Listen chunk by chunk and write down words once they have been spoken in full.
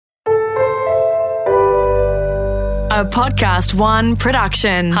A Podcast One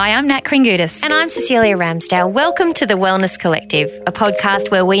production. Hi, I'm Nat Kringudis. And I'm Cecelia Ramsdale. Welcome to The Wellness Collective, a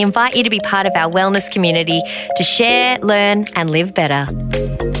podcast where we invite you to be part of our wellness community to share, learn and live better.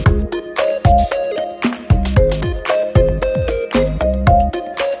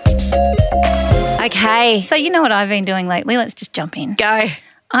 Okay. So you know what I've been doing lately? Let's just jump in. Go.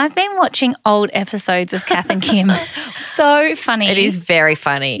 I've been watching old episodes of Kath and Kim. So funny. It is very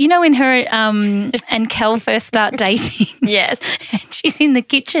funny. You know when her and Kel first start dating? Yes. And she's in the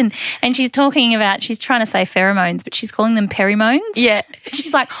kitchen and she's talking about, she's trying to say pheromones, but she's calling them peromones. Yeah.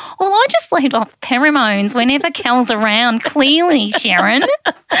 She's like, well, I just leave off peromones whenever Kel's around. Clearly, Sharon.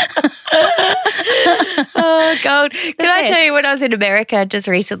 Oh, God. Can I tell you, when I was in America just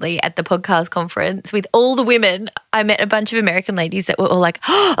recently at the podcast conference with all the women, I met a bunch of American ladies that were all like,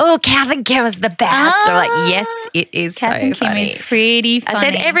 oh, Kath and Kim is the best. I'm like, yes, it is Kath and Kim funny. is pretty funny. I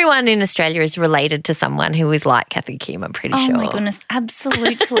said everyone in Australia is related to someone who is like Kath and Kim, I'm pretty sure. Oh, my goodness,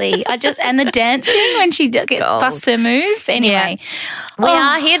 absolutely. And the dancing when she busts her moves. Anyway. We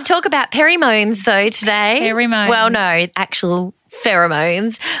are here to talk about peromones, though, today. Peromones. Well, no, actual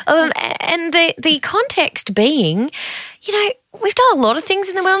pheromones. And the context being, you know, we've done a lot of things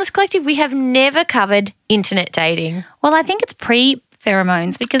in the Wellness Collective. We have never covered internet dating. Well, I think it's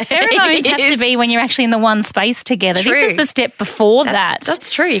pheromones because pheromones have to be when you're actually in the one space together. True. This is the step before that.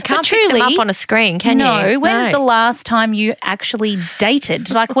 That's true. You can't pick them up on a screen, can you? No. When's the last time you actually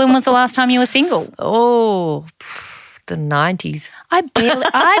dated? Like, when was the last time you were single? Oh, the 90s.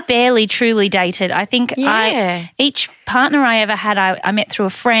 I barely truly dated. I think each partner I ever had, I met through a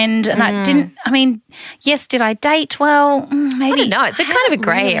friend, and yes, did I date? Well, maybe. I don't know. It's a kind of a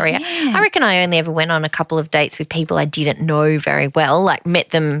grey area. Yeah. I reckon I only ever went on a couple of dates with people I didn't know very well, like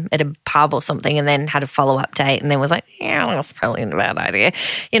met them at a pub or something and then had a follow-up date and then was like, yeah, that's probably a bad idea.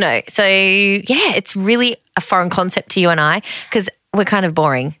 You know, so yeah, it's really a foreign concept to you and I because we're kind of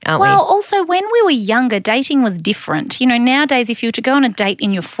boring, aren't we? Well, also when we were younger, dating was different. You know, nowadays if you were to go on a date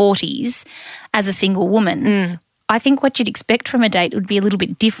in your 40s as a single woman, I think what you'd expect from a date would be a little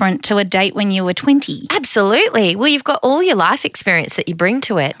bit different to a date when you were 20. Absolutely. Well, you've got all your life experience that you bring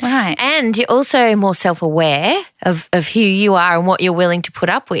to it. Right. And you're also more self-aware of who you are and what you're willing to put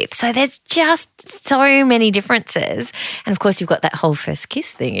up with. So there's just so many differences. And, of course, you've got that whole first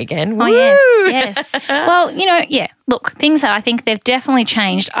kiss thing again. Oh, Woo! yes. Well, you know, yeah. Look, things I think they've definitely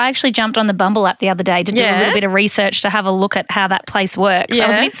changed. I actually jumped on the Bumble app the other day to do a little bit of research to have a look at how that place works. I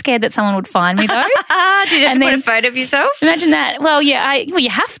was a bit scared that someone would find me, though. Did you have to put a photo of yourself? Imagine that. Well, yeah, you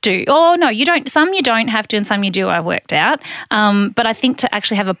have to. Oh, no, you don't. Some you don't have to and some you do, I worked out. But I think to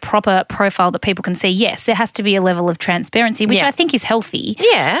actually have a proper profile that people can see, yes, there has to be a level of transparency, which I think is healthy.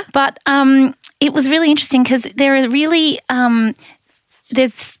 Yeah. But it was really interesting because there are really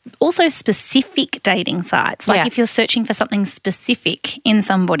there's also specific dating sites. Like if you're searching for something specific in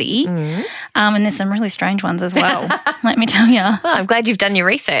somebody, and there's some really strange ones as well, let me tell you. Well, I'm glad you've done your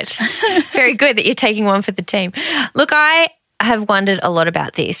research. Very good that you're taking one for the team. Look, I have wondered a lot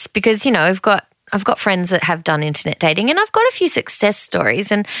about this because, you know, I've got friends that have done internet dating and I've got a few success stories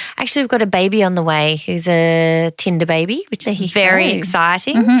and actually we've got a baby on the way who's a Tinder baby, which is very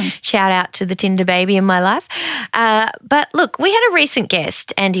exciting. Shout out to the Tinder baby in my life. But look, we had a recent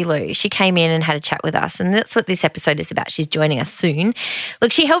guest, Andi Lew. She came in and had a chat with us and that's what this episode is about. She's joining us soon.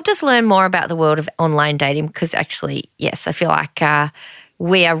 Look, she helped us learn more about the world of online dating because actually, yes, I feel like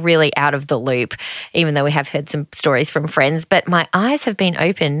we are really out of the loop, even though we have heard some stories from friends. But my eyes have been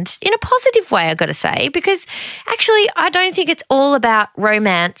opened in a positive way, I've got to say, because actually I don't think it's all about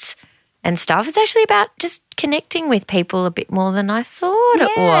romance and stuff. It's actually about just connecting with people a bit more than I thought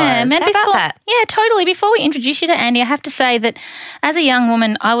it was. How about that? Yeah, totally. Before we introduce you to Andi, I have to say that as a young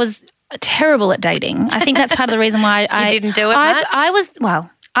woman, I was terrible at dating. I think that's part of the reason why You didn't do it much?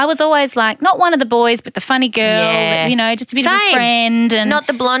 I was always like, not one of the boys, but the funny girl, you know, just a bit of a friend. And not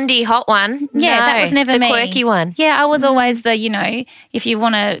the blondie hot one. Yeah, no, that was never me. The quirky one. Yeah, I was always the, you know, if you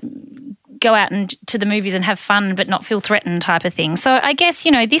want to go out and to the movies and have fun but not feel threatened type of thing. So I guess,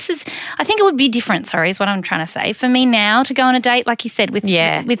 you know, I think it would be different, is what I'm trying to say. For me now to go on a date, like you said,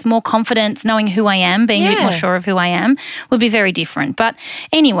 with more confidence, knowing who I am, being a bit more sure of who I am, would be very different. But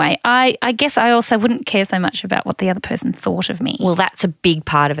anyway, I guess I also wouldn't care so much about what the other person thought of me. Well, that's a big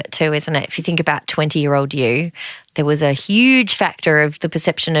part of it too, isn't it? If you think about 20-year-old you, there was a huge factor of the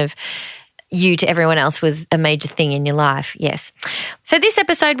perception of you to everyone else was a major thing in your life. Yes. So this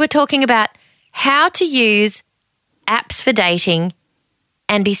episode we're talking about how to use apps for dating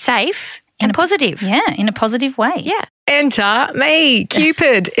and be safe and positive. Yeah, in a positive way. Yeah. Enter me,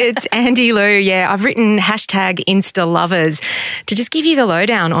 Cupid. It's Andi Lew. Yeah, I've written #InstaLovers to just give you the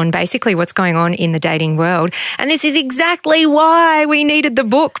lowdown on basically what's going on in the dating world. And this is exactly why we needed the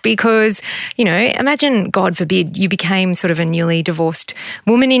book because, you know, imagine, God forbid, you became sort of a newly divorced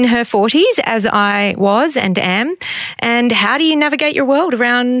woman in her 40s, as I was and am. And how do you navigate your world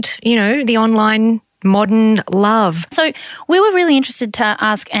around, you know, the online modern love? So we were really interested to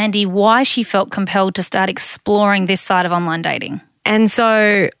ask Andi why she felt compelled to start exploring this side of online dating. And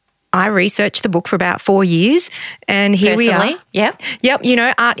so I researched the book for about 4 years and here we are. Yep. You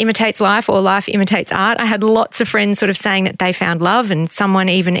know, art imitates life or life imitates art. I had lots of friends sort of saying that they found love and someone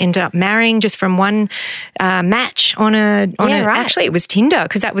even ended up marrying just from one match on a right. Actually, it was Tinder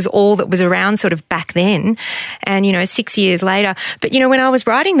because that was all that was around sort of back then and, you know, 6 years later. But, you know, when I was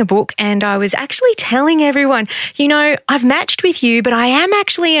writing the book and I was actually telling everyone, you know, I've matched with you, but I am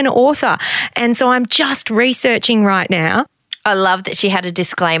actually an author. And so I'm just researching right now. I love that she had a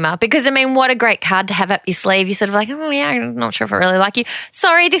disclaimer because, I mean, what a great card to have up your sleeve. You're sort of like, oh, yeah, I'm not sure if I really like you.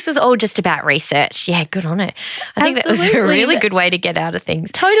 Sorry, this was all just about research. Yeah, good on it. I think that was a really good way to get out of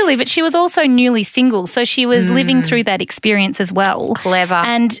things. Totally, but she was also newly single, so she was living through that experience as well. Clever.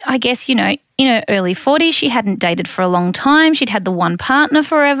 And I guess, you know, in her early 40s, she hadn't dated for a long time. She'd had the one partner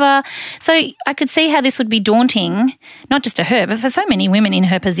forever. So I could see how this would be daunting, not just to her, but for so many women in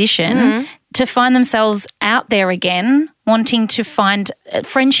her position to find themselves out there again wanting to find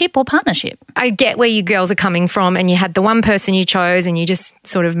friendship or partnership. I get where you girls are coming from and you had the one person you chose and you just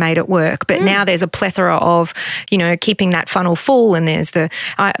sort of made it work. But now there's a plethora of, you know, keeping that funnel full and there's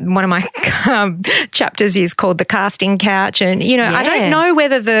one of my chapters is called The Casting Couch and, you know, I don't know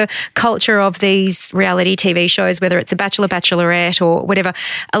whether the culture of these reality TV shows, whether it's a Bachelor, Bachelorette or whatever,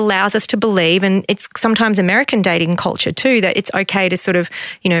 allows us to believe, and it's sometimes American dating culture too, that it's okay to sort of,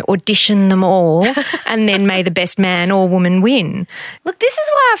 you know, audition them all and then may the best man or woman win. Look, this is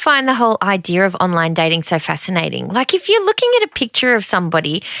why I find the whole idea of online dating so fascinating. Like if you're looking at a picture of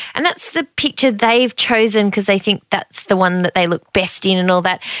somebody and that's the picture they've chosen because they think that's the one that they look best in and all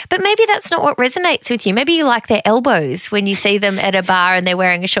that, but maybe that's not what resonates with you. Maybe you like their elbows when you see them at a bar and they're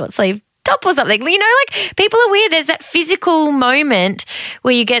wearing a short sleeve top or something. You know, like people are weird. There's that physical moment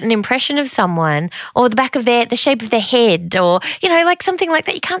where you get an impression of someone or the back of the shape of their head or, you know, like something like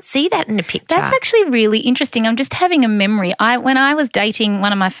that. You can't see that in a picture. That's actually really interesting. I'm just having a memory. When I was dating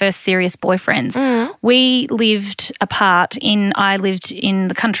one of my first serious boyfriends, we lived apart I lived in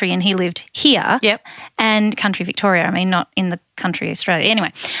the country and he lived here. Yep. And country Victoria. I mean, not in the country Australia.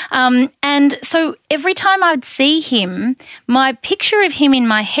 Anyway, and so every time I would see him, my picture of him in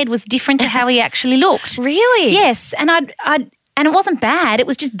my head was different to how he actually looked. Really? Yes, and and it wasn't bad. It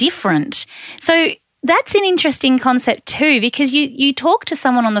was just different. So that's an interesting concept too, because you talk to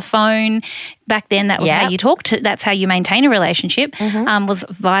someone on the phone. Back then, that was how you talked. That's how you maintain a relationship. Was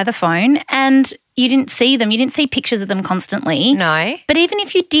via the phone, and you didn't see them. You didn't see pictures of them constantly. No. But even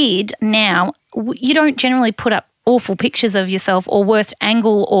if you did, now you don't generally put up awful pictures of yourself or worst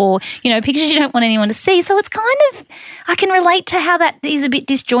angle or, you know, pictures you don't want anyone to see. So it's kind of, I can relate to how that is a bit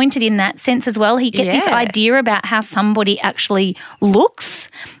disjointed in that sense as well. You get this idea about how somebody actually looks.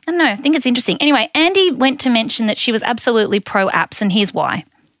 I don't know, I think it's interesting. Anyway, Andi went to mention that she was absolutely pro apps and here's why.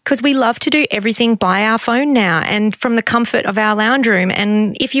 Because we love to do everything by our phone now and from the comfort of our lounge room.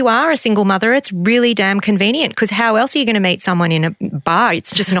 And if you are a single mother, it's really damn convenient because how else are you going to meet someone in a bar?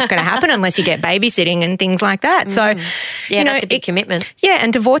 It's just not going to happen unless you get babysitting and things like that. So, you know, that's a big commitment. Yeah,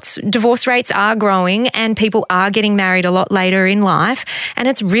 and divorce rates are growing and people are getting married a lot later in life and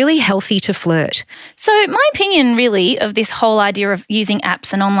it's really healthy to flirt. So my opinion really of this whole idea of using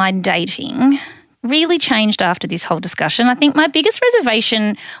apps and online dating really changed after this whole discussion. I think my biggest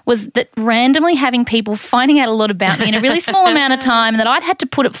reservation was that randomly having people finding out a lot about me in a really small amount of time and that I'd had to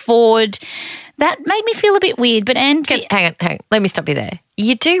put it forward, that made me feel a bit weird. But hang on. Let me stop you there.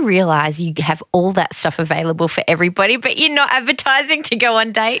 You do realise you have all that stuff available for everybody, but you're not advertising to go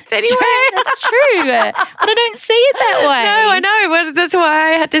on dates anyway. That's true. But I don't see it that way. No, I know. Well, that's why I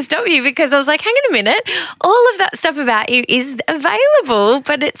had to stop you because I was like, hang on a minute. All of that stuff about you is available,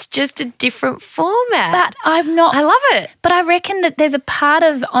 but it's just a different format. But I'm not. I love it. But I reckon that there's a part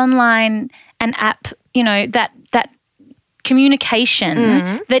of online and app, you know, that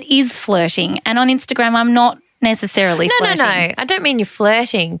communication that is flirting. And on Instagram, I'm not necessarily flirting. No. I don't mean you're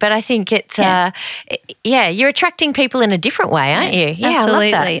flirting, but I think it's, you're attracting people in a different way, aren't you? Yeah,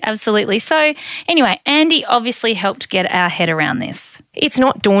 absolutely, I love that. Absolutely. So anyway, Andi obviously helped get our head around this. It's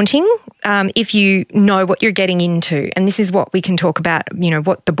not daunting if you know what you're getting into. And this is what we can talk about,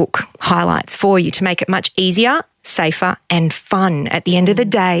 what the book highlights for you to make it much easier, safer and fun. At the end of the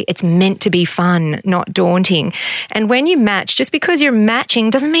day, it's meant to be fun, not daunting. And when you match, just because you're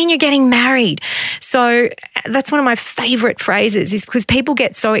matching doesn't mean you're getting married. So that's one of my favorite phrases, is because people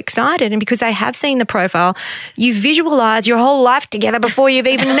get so excited, and because they have seen the profile, you visualize your whole life together before you've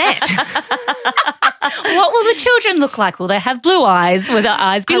even met. What will the children look like? Will they have blue eyes? Will their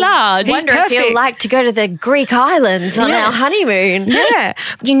eyes be large? I wonder if you'd like to go to the Greek islands on our honeymoon. Yeah.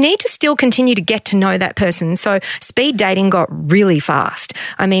 You need to still continue to get to know that person. So speed dating got really fast.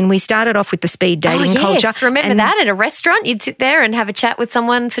 I mean, we started off with the speed dating culture. Remember that at a restaurant? You'd sit there and have a chat with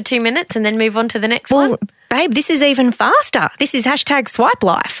someone for 2 minutes and then move on to the next one. Babe, this is even faster. This is #swipe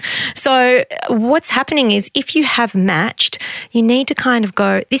life. So what's happening is, if you have matched, you need to kind of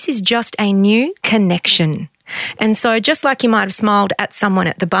go, this is just a new connection. And so just like you might have smiled at someone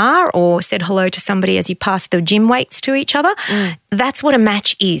at the bar or said hello to somebody as you pass the gym weights to each other, that's what a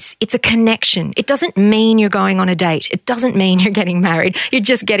match is. It's a connection. It doesn't mean you're going on a date. It doesn't mean you're getting married. You're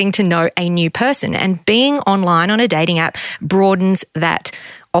just getting to know a new person. And being online on a dating app broadens that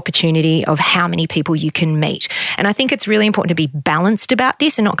opportunity of how many people you can meet. And I think it's really important to be balanced about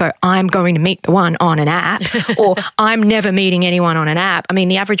this and not go, I'm going to meet the one on an app or I'm never meeting anyone on an app. I mean,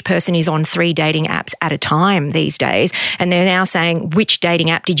 the average person is on 3 dating apps at a time these days. And they're now saying, which dating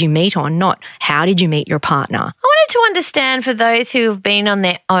app did you meet on? Not how did you meet your partner? I wanted to understand, for those who have been on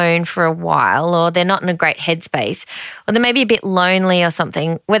their own for a while, or they're not in a great headspace, or they're maybe a bit lonely or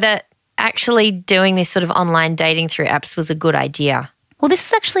something, whether actually doing this sort of online dating through apps was a good idea. Well, this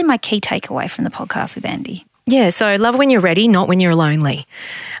is actually my key takeaway from the podcast with Andi. Yeah, so love when you're ready, not when you're lonely.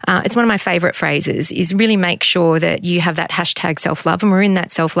 It's one of my favourite phrases, is really make sure that you have that #self-love. And we're in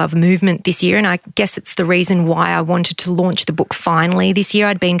that self-love movement this year. And I guess it's the reason why I wanted to launch the book finally this year.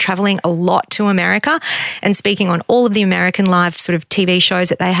 I'd been travelling a lot to America and speaking on all of the American live sort of TV shows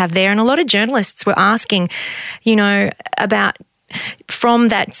that they have there. And a lot of journalists were asking, about from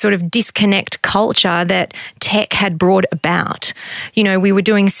that sort of disconnect culture that tech had brought about. We were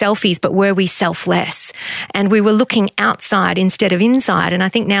doing selfies, but were we selfless? And we were looking outside instead of inside. And I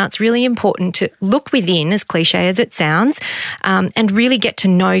think now it's really important to look within, as cliche as it sounds, and really get to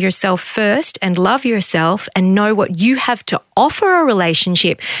know yourself first and love yourself and know what you have to offer a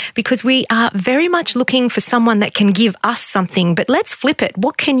relationship, because we are very much looking for someone that can give us something. But let's flip it.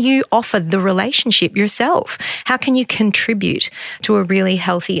 What can you offer the relationship yourself? How can you contribute to a really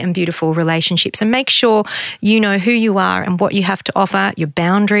healthy and beautiful relationship? So make sure you know who you are and what you have to offer, your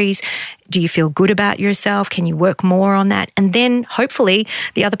boundaries. Do you feel good about yourself? Can you work more on that? And then hopefully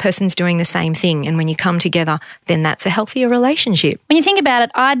the other person's doing the same thing. And when you come together, then that's a healthier relationship. When you think about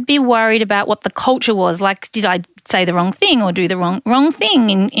it, I'd be worried about what the culture was. Like, did I say the wrong thing or do the wrong thing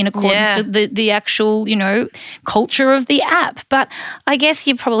in accordance to the actual, culture of the app? But I guess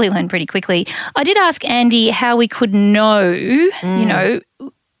you probably learned pretty quickly. I did ask Andi how we could know,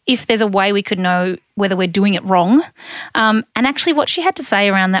 if there's a way we could know whether we're doing it wrong. And actually what she had to say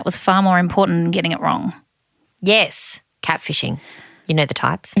around that was far more important than getting it wrong. Yes, catfishing. You know the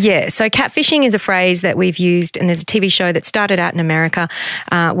types. Yeah, so catfishing is a phrase that we've used, and there's a TV show that started out in America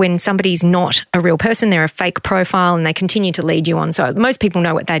when somebody's not a real person, they're a fake profile and they continue to lead you on. So most people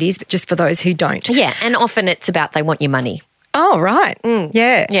know what that is, but just for those who don't. Yeah, and often it's about they want your money. Oh, right.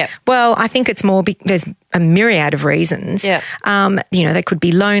 Yeah. Well, I think it's more, there's a myriad of reasons. Yeah. They could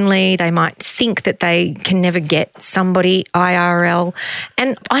be lonely. They might think that they can never get somebody IRL.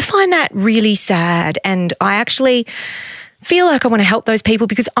 And I find that really sad. And I actually feel like I want to help those people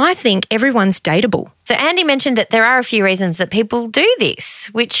because I think everyone's dateable. So Andi mentioned that there are a few reasons that people do this,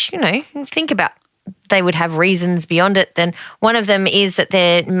 which, think about. They would have reasons beyond it. Then one of them is that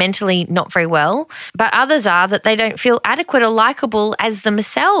they're mentally not very well, but others are that they don't feel adequate or likeable as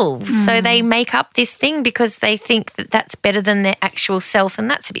themselves. So they make up this thing because they think that that's better than their actual self, and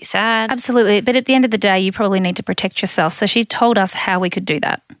that's a bit sad. Absolutely. But at the end of the day, you probably need to protect yourself. So she told us how we could do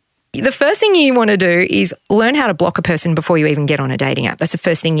that. The first thing you want to do is learn how to block a person before you even get on a dating app. That's the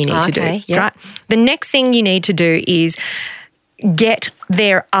first thing you need to do. Yeah. Right? The next thing you need to do is get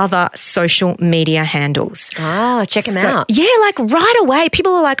their other social media handles. Oh, check them out. Yeah, like right away.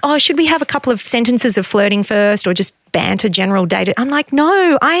 People are like, oh, should we have a couple of sentences of flirting first or just banter, general date? I'm like,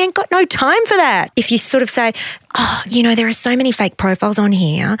 no, I ain't got no time for that. If you sort of say, oh, there are so many fake profiles on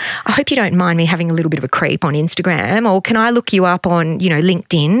here. I hope you don't mind me having a little bit of a creep on Instagram, or can I look you up on,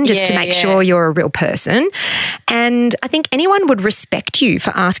 LinkedIn just to make sure you're a real person? And I think anyone would respect you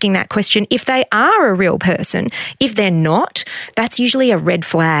for asking that question if they are a real person. If they're not, that's usually a red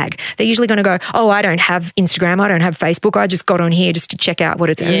flag. They're usually going to go, oh, I don't have Instagram, I don't have Facebook, I just got on here just to check out what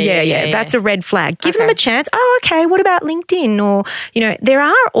it's. Yeah. That's a red flag. Give them a chance. Oh, okay, what about LinkedIn? Or, there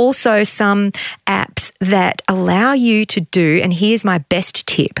are also some apps that allow you to do, and here's my best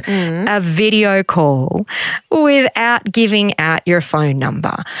tip, a video call without giving out your phone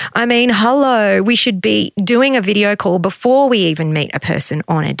number. I mean, hello, we should be doing a video call before we even meet a person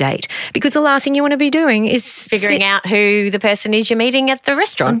on a date, because the last thing you want to be doing is figuring out who the person is you're meeting at the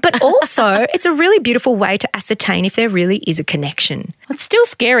restaurant. But also, it's a really beautiful way to ascertain if there really is a connection. It's still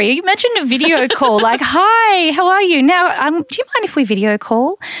scary. Imagine a video call like, hi, how are you? Now, do you mind if we video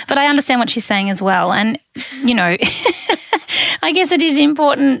call? But I understand what she's saying as well. And, I guess it is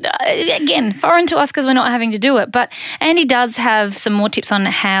important, again, foreign to us because we're not having to do it. But Andi does have some more tips on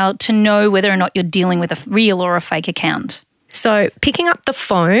how to know whether or not you're dealing with a real or a fake account. So picking up the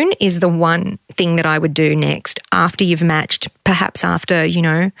phone is the one thing that I would do next after you've matched, perhaps after,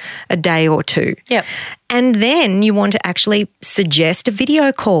 a day or two. Yep. And then you want to actually suggest a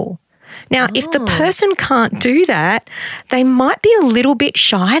video call. Now, if the person can't do that, they might be a little bit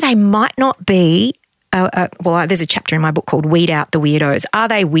shy. They might not be. There's a chapter in my book called Weed Out the Weirdos. Are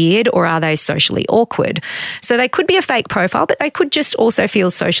they weird or are they socially awkward? So they could be a fake profile, but they could just also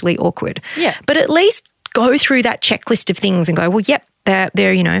feel socially awkward. Yeah. But at least go through that checklist of things and go, well, yep, they're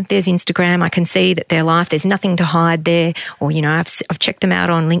there's Instagram. I can see that their life, there's nothing to hide there. Or, I've checked them out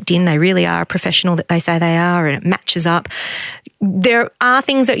on LinkedIn. They really are a professional that they say they are, and it matches up. There are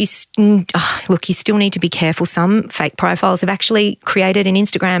things that you still need to be careful. Some fake profiles have actually created an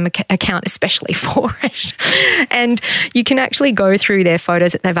Instagram account especially for it. And you can actually go through their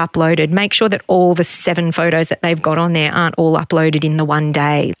photos that they've uploaded. Make sure that all the 7 photos that they've got on there aren't all uploaded in the one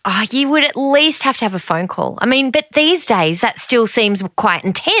day. Oh, you would at least have to have a phone call. I mean, but these days that still seems quite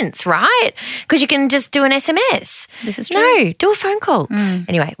intense, right? Because you can just do an SMS. This is true. No, do a phone call.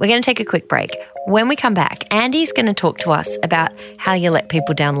 Anyway, we're going to take a quick break. When we come back, Andi's going to talk to us about how you let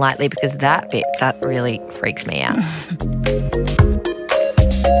people down lightly, because that really freaks me out.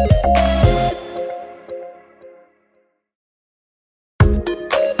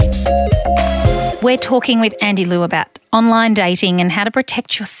 We're talking with Andi Lew about online dating and how to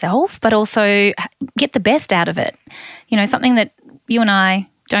protect yourself, but also get the best out of it. Something that you and I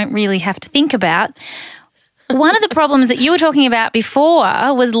don't really have to think about. One of the problems that you were talking about before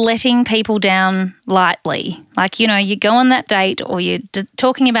was letting people down lightly. Like, you go on that date or you're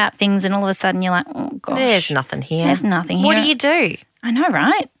talking about things and all of a sudden you're like, oh, gosh. There's nothing here. There's nothing here. What do you do? I know,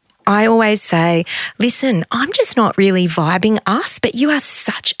 right? I always say, listen, I'm just not really vibing us, but you are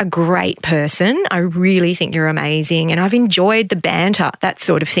such a great person. I really think you're amazing and I've enjoyed the banter, that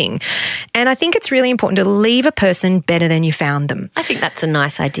sort of thing. And I think it's really important to leave a person better than you found them. I think that's a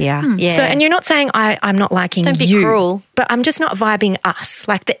nice idea. Yeah. So, and you're not saying I'm not liking you. Don't be cruel. But I'm just not vibing us,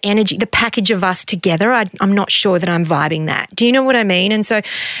 like the energy, the package of us together. I'm not sure that I'm vibing that. Do you know what I mean? And so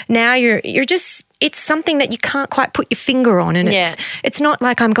now you're just, it's something that you can't quite put your finger on, and it's not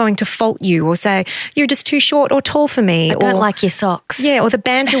like I'm going to fault you or say you're just too short or tall for me. I don't like your socks. Yeah, or the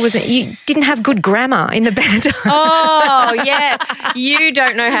banter wasn't, you didn't have good grammar in the banter. Oh, yeah. You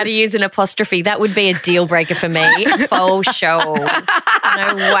don't know how to use an apostrophe. That would be a deal breaker for me. Faux show. No way.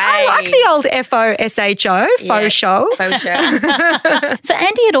 I like the old FOSHO, faux show. Faux show. So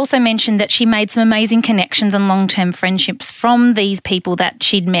Andi had also mentioned that she made some amazing connections and long-term friendships from these people that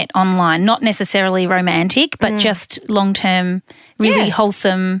she'd met online, not necessarily romantic, but just long-term, really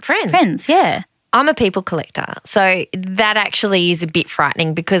wholesome friends. Yeah. I'm a people collector, so that actually is a bit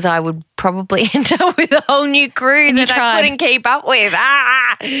frightening because I would probably end up with a whole new crew that I couldn't keep up with. But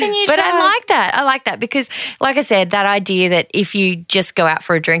I like that because, like I said, that idea that if you just go out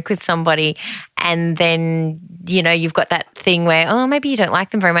for a drink with somebody and then, you've got that thing where, maybe you don't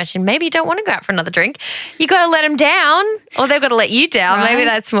like them very much and maybe you don't want to go out for another drink, you got to let them down or they've got to let you down. Right. Maybe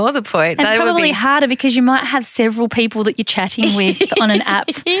that's more the point. And that probably would be harder because you might have several people that you're chatting with on an app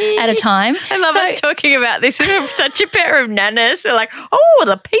at a time. I love us talking about this. We're such a pair of nanas. We're like,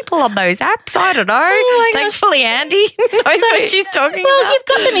 the people on those apps, I don't know. Thankfully, Andi knows what she's talking about. Well, you've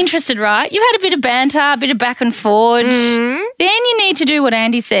got them interested, right? You've had a bit of banter, a bit of back and forth. Then you need to do what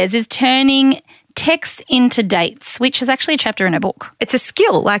Andi says, is turning text into dates, which is actually a chapter in her book. It's a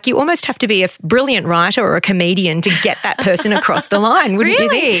skill. Like, you almost have to be a brilliant writer or a comedian to get that person across the line, wouldn't you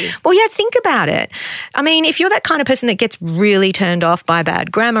think? Well, yeah, think about it. I mean, if you're that kind of person that gets really turned off by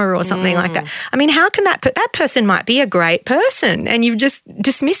bad grammar or something like that, I mean, how can that person might be a great person and you've just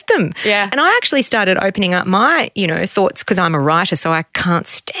dismissed them. Yeah. And I actually started opening up my, thoughts because I'm a writer, so I can't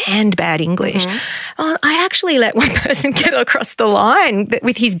stand bad English. I actually let one person get across the line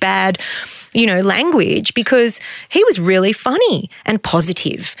with his bad language because he was really funny and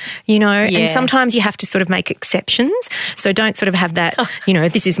positive, and sometimes you have to sort of make exceptions. So don't sort of have that,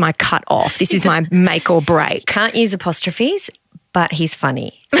 this is my cut off, this is my make or break. Can't use apostrophes, but he's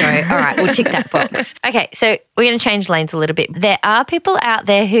funny. So, all right, we'll tick that box. Okay, so we're going to change lanes a little bit. There are people out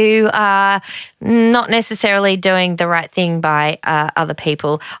there who are not necessarily doing the right thing by other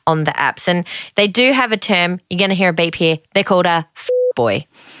people on the apps. And they do have a term, you're going to hear a beep here, they're called a boy.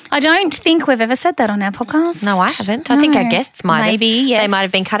 I don't think we've ever said that on our podcast. No, I haven't. I think our guests might have. Maybe, yes. They might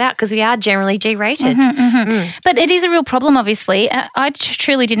have been cut out because we are generally G-rated. But it is a real problem, obviously. I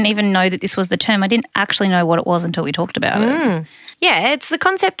truly didn't even know that this was the term. I didn't actually know what it was until we talked about it. Yeah, it's the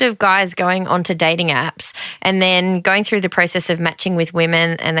concept of guys going onto dating apps and then going through the process of matching with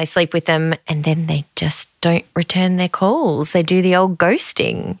women and they sleep with them and then they just don't return their calls. They do the old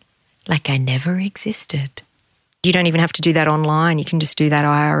ghosting, like I never existed. You don't even have to do that online. You can just do that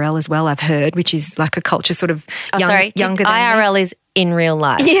IRL as well, I've heard, which is like a culture sort of younger than IRL is in real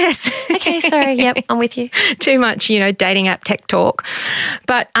life. Yes. Okay, sorry. Yep, I'm with you. Too much, dating app tech talk.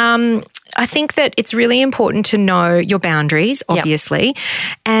 But I think that it's really important to know your boundaries, obviously. Yep.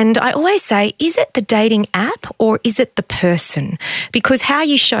 And I always say, is it the dating app or is it the person? Because how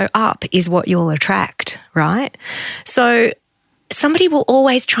you show up is what you'll attract, right? So somebody will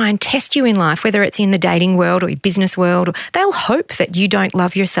always try and test you in life, whether it's in the dating world or your business world. They'll hope that you don't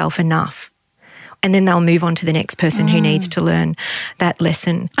love yourself enough. And then they'll move on to the next person who needs to learn that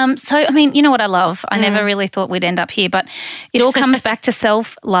lesson. So, I mean, you know what I love? I never really thought we'd end up here, but it all comes back to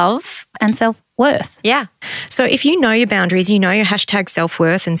self-love and self-worth. Yeah. So if you know your boundaries, you know your hashtag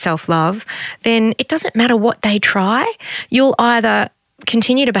self-worth and self-love, then it doesn't matter what they try. You'll either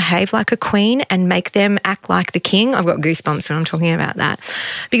continue to behave like a queen and make them act like the king. I've got goosebumps when I'm talking about that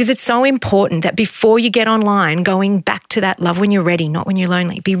because it's so important that before you get online, going back to that love when you're ready, not when you're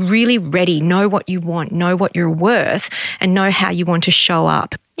lonely. Be really ready, know what you want, know what you're worth and know how you want to show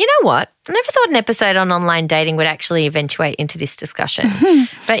up. You know what? I never thought an episode on online dating would actually eventuate into this discussion.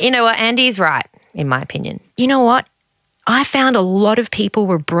 But you know what? Andy's right, in my opinion. You know what? I found a lot of people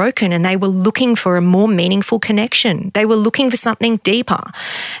were broken and they were looking for a more meaningful connection. They were looking for something deeper.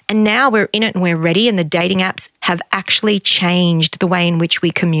 And now we're in it and we're ready and the dating apps have actually changed the way in which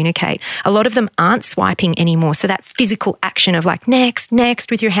we communicate. A lot of them aren't swiping anymore. So that physical action of like next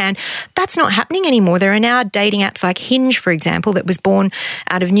with your hand, that's not happening anymore. There are now dating apps like Hinge, for example, that was born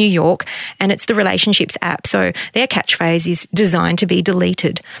out of New York and it's the relationships app. So their catchphrase is designed to be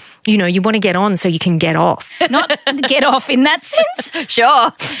deleted. You want to get on so you can get off. Not get off in that sense.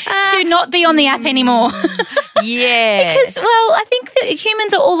 Sure. To not be on the app anymore. Yeah. Because, I think that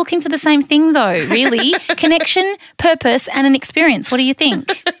humans are all looking for the same thing though, really. Connection, purpose and an experience. What do you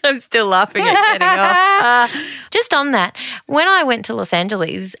think? I'm still laughing at getting off. Just on that, when I went to Los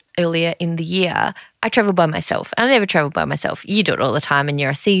Angeles earlier in the year, I travelled by myself. I never travelled by myself. You do it all the time and you're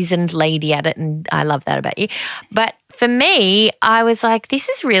a seasoned lady at it and I love that about you. But for me, I was like, this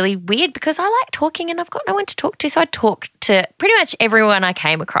is really weird because I like talking and I've got no one to talk to. So I talked to pretty much everyone I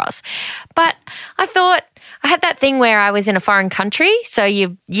came across. But I thought I had that thing where I was in a foreign country, so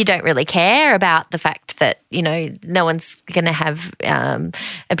you don't really care about the fact that, no one's going to have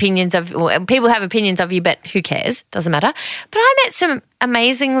opinions of – people have opinions of you, but who cares? Doesn't matter. But I met some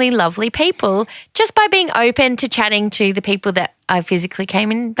amazingly lovely people just by being open to chatting to the people that I physically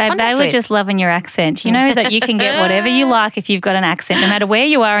came in Babe, contact they were with. just loving your accent. You know that you can get whatever you like if you've got an accent. No matter where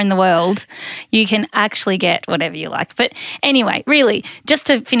you are in the world, you can actually get whatever you like. But anyway, really, just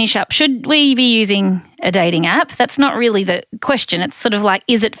to finish up, should we be using a dating app? That's not really the question. It's sort of like,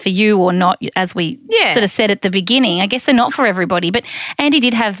 is it for you or not, as we sort of said at the beginning. I guess they're not for everybody. But Andy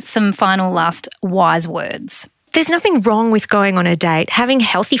did have some final last wise words. There's nothing wrong with going on a date, having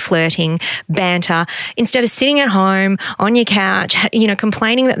healthy flirting, banter, instead of sitting at home on your couch,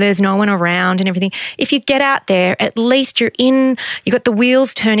 complaining that there's no one around and everything. If you get out there, at least you've got the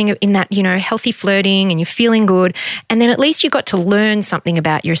wheels turning in that, healthy flirting and you're feeling good. And then at least you got to learn something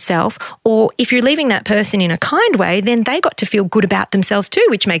about yourself. Or if you're leaving that person in a kind way, then they got to feel good about themselves too,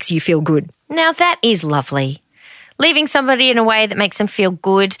 which makes you feel good. Now that is lovely. Leaving somebody in a way that makes them feel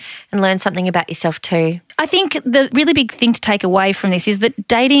good and learn something about yourself too. I think the really big thing to take away from this is that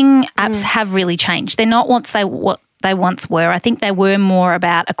dating apps have really changed. They're not what they once were. I think they were more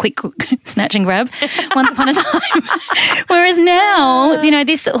about a quick snatch and grab once upon a time. Whereas now,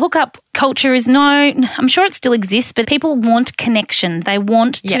 this hookup culture is I'm sure it still exists, but people want connection. They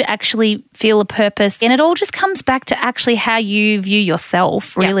want to actually feel a purpose. And it all just comes back to actually how you view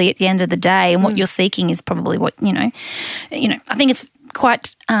yourself really at the end of the day, and what you're seeking is probably what, I think it's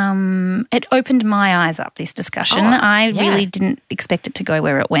quite it opened my eyes up, this discussion. I really didn't expect it to go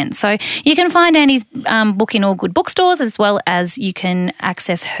where it went. So you can find Andi's book in all good bookstores, as well as you can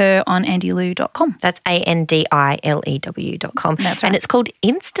access her on andilew.com. That's ANDILEW.com. That's right. And it's called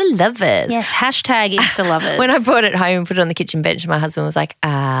Insta Lovers. Yes, hashtag Insta Lovers. When I brought it home and put it on the kitchen bench, my husband was like,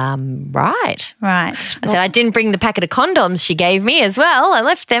 right. Right. I said, I didn't bring the packet of condoms she gave me as well. I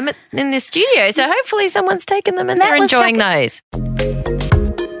left them in the studio. So hopefully someone's taken them and they're enjoying those.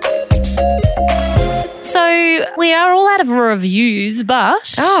 So we are all out of reviews,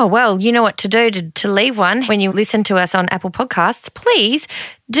 but... Oh, well, you know what to do to leave one. When you listen to us on Apple Podcasts, please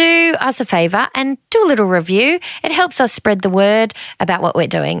do us a favour and do a little review. It helps us spread the word about what we're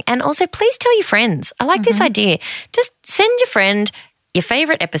doing. And also, please tell your friends. I like this idea. Just send your friend your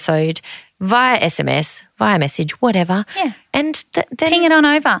favourite episode via SMS, via message, whatever. Yeah. And then ping it on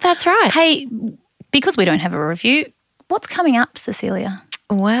over. That's right. Hey, because we don't have a review, what's coming up, Cecelia?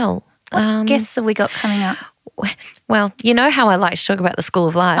 Well... What guests have we got coming up? Well, you know how I like to talk about the School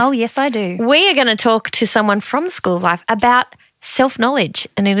of Life. Oh, yes, I do. We are going to talk to someone from School of Life about self-knowledge,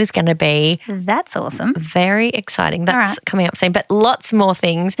 and it is going to be... That's awesome. Very exciting. That's coming up soon, but lots more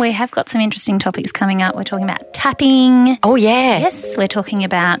things. We have got some interesting topics coming up. We're talking about tapping. Oh, yeah. Yes, we're talking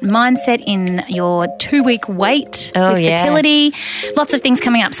about mindset in your 2-week wait with fertility. Lots of things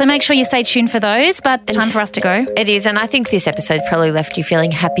coming up. So make sure you stay tuned for those, but time for us to go. It is, and I think this episode probably left you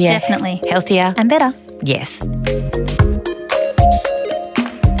feeling happier. Definitely. Healthier. And better. Yes.